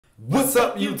What's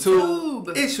up,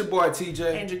 YouTube? It's your boy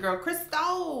TJ. And your girl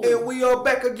Crystal. And we are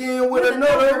back again with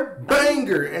another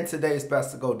banger. And today's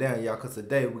about to go down, y'all, because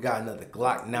today we got another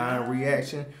Glokknine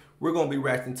reaction. We're going to be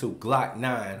reacting to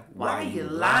Glokknine. Why you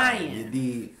lying? You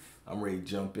did. I'm ready to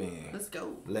jump in. Let's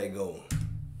go. Let go.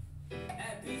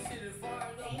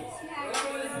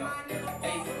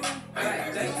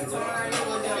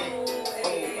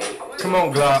 Come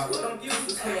on, Glock.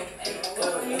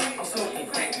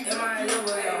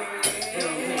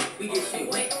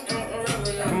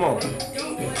 Come on.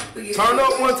 Turn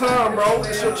up one time, bro.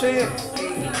 It's your chance.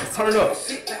 Let's turn up.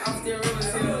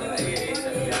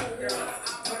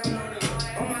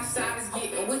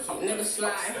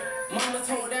 Mama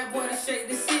told that boy to shake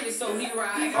the city, so he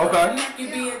ride. Okay. Neck you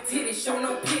be a titty, show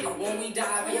no pity when we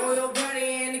dive. Yo, your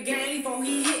buddy in the game before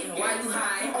he hitting. Why you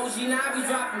high? OG now be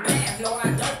dropping bags. No, I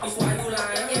don't. It's why you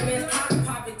lying. MS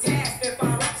pop it task. If I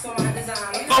rocks on my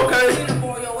design. Okay. Sit up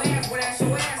on your ass, but that's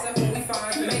your ass. That's when we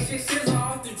find. Make sure shizzle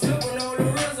off the dribble, no the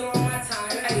rizzle on my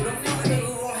time. Hey, don't fuck nigga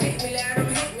who gon' hate me, let them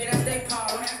hate me. That's they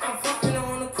problem. I'm fucking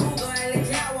on the cougar and the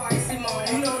jaguar.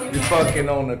 You know the You fucking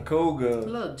on the cougar.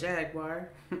 Little jaguar.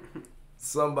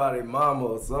 Somebody mama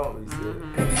or something, he said.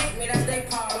 Hate me, that's they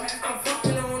problem. I'm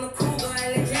fucking on the cougar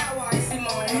and the jaguar.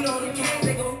 You know the gangs,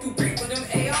 they go through brick with them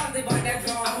ARs, they bought that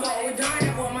drum. I'm always dying,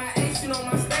 that boy, my ace, you know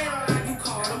my stand, all I do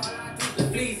call them. The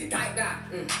fleazy, dyke dot.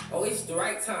 Oh, it's the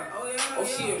right time. Oh,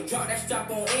 she'll drop that strap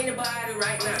on anybody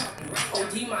right now.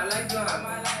 OD, my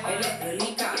lifeline. And let the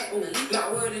leak out.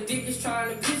 Got where the dick is trying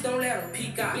to piss, don't let him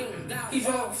peek out. He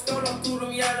drove, stole up through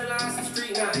them yellow lines of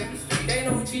street now. They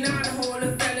know G9, the whole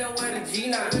little fella with a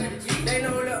G9. They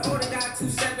know the older got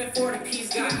 2.7 for the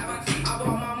piece guy. I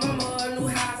bought my mama a new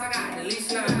house, I got the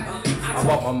lease now. I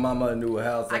bought my mama a new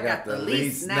house, I got the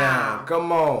lease now.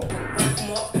 Come on.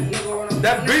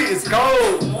 That beat is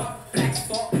cold.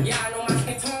 Yeah, I know my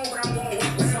skin tone, but I'm going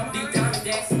with some deep diamond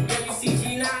decks. Yeah, you see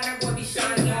G9, that boy be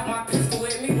shining. Got my pistol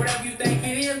with me, whatever you think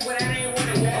it is, but that ain't what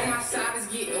it was. My side is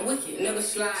getting wicked, nigga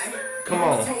slide. Come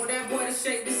on. Told that boy to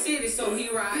shake the city, so he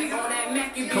ride. On that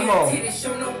Mac, you be a titty,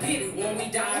 show no pity when we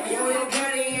die. Yo, your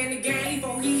buddy in the game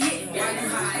before he hitting. Why you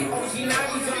high? OG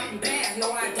now be dropping bags.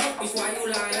 No, I don't, it's why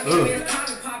you lying.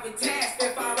 Pop it task,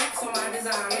 if I racks on my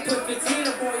design. Put 15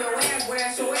 up on your ass, but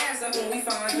that's your ass, that's when we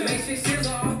find. Make sure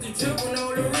shizzle off the dribble,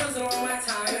 no the rizzle on my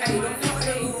time. Hey, don't fuck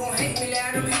nigga who gon' hate me,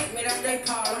 let them hate me, that's they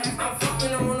problem. I'm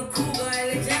fucking on the cougar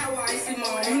and the jaguar,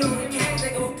 you know the gangs, they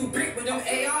go through brick with them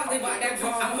ARs, they bought that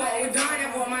drum. I'm always dying,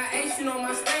 that boy, my ace, you know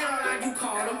my stand, all I do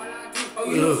call them. Oh,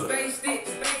 you know space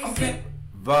sticks.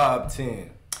 Vibe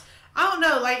 10. I don't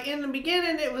know, like in the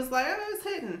beginning it was like, oh, it's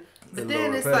hitting. But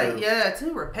then it's like, yeah,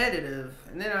 too repetitive.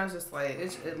 And then I was just like,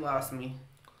 it lost me.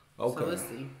 Okay. So let's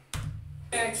see.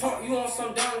 Trump, you on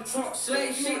some Donald Trump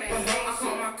slave shit? I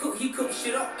call my cook, he cook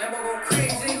shit up, that boy go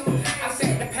crazy. I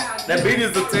said the power. That beat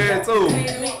is a 10 too.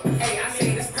 Hey, I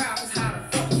say this proud cause how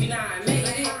the fuck you know I made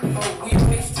it. Oh, we on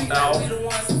the street, we the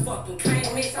ones who fucking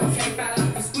claim it. I can't find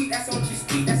out the squeak, that's on your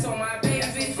street, that's on my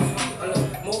baby.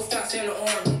 Most shots in the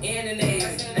army, in the navy.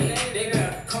 They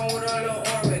better come with a little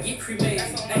armor, get cremated.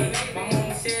 My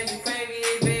mama said you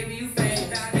crazy, baby, you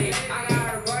famous. I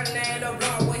got a brother named Lil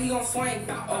Block, where he gon' swing.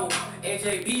 Oh,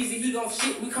 NJ Beezy, he gon'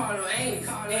 shit, we call him Amos.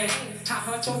 And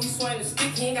Hot Huncho, he swing the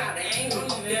stick, he ain't got the angle.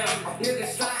 Yeah,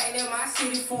 niggas sliding in my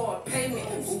city for a payment.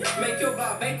 Make your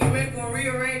block vacant, make him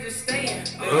rearrange the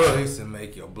stand. Oh, he said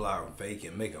make your block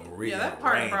vacant, make him rearrange. Yeah, that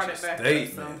part brought it back up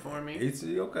some for me. It's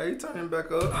okay, he turning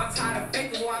back up. I'm tired of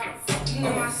faking why the fuck you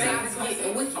know my side is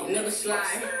getting wicked, nigga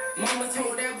slide. Mama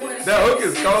told that boy to that hook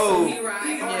is cold.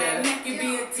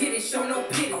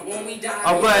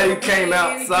 I'm glad he came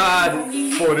outside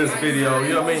for this video,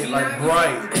 you know what I mean? Like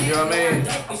bright, you know what I mean?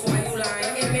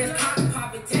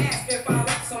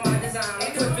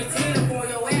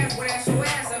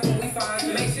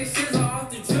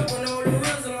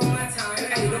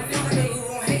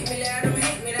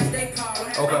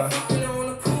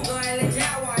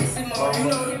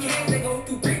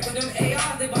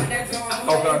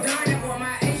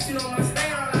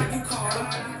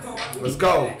 Let's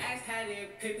go.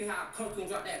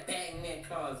 Drop that bag in that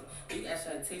closet. You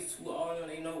actually taste too all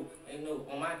they know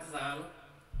on my designer.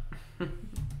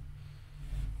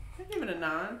 I give it a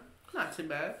 9. Not too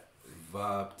bad.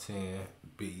 Vibe 10,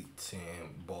 beat 10,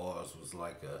 bars was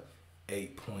like a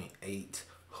 8.8.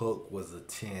 Hook was a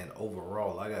 10.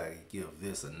 Overall, I gotta give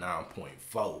this a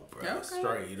 9.4, bro. Okay.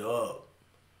 Straight up.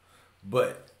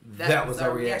 But that was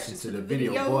our reaction to the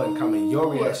video. Go ahead and comment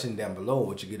your reaction down below.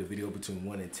 What you get a video between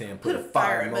 1 and 10. Put a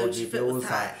fire emoji if it was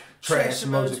hot. Trash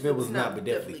emoji if it was not, but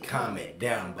definitely comment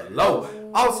down below.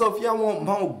 Also, if y'all want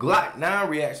more Glokknine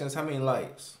reactions, how many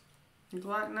likes?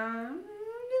 Glokknine, give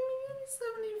me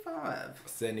 75.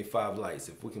 75 likes.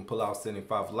 If we can pull out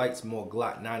 75 likes, more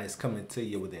Glokknine is coming to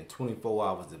you within 24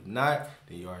 hours. If not,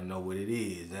 then you already know what it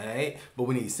is, alright? But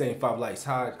we need 75 likes.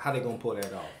 How they gonna pull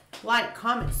that off? Like,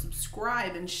 comment,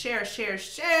 subscribe, and share. All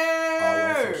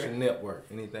on social network.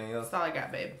 Anything else? That's all I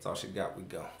got, babe. That's all she got. We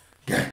go.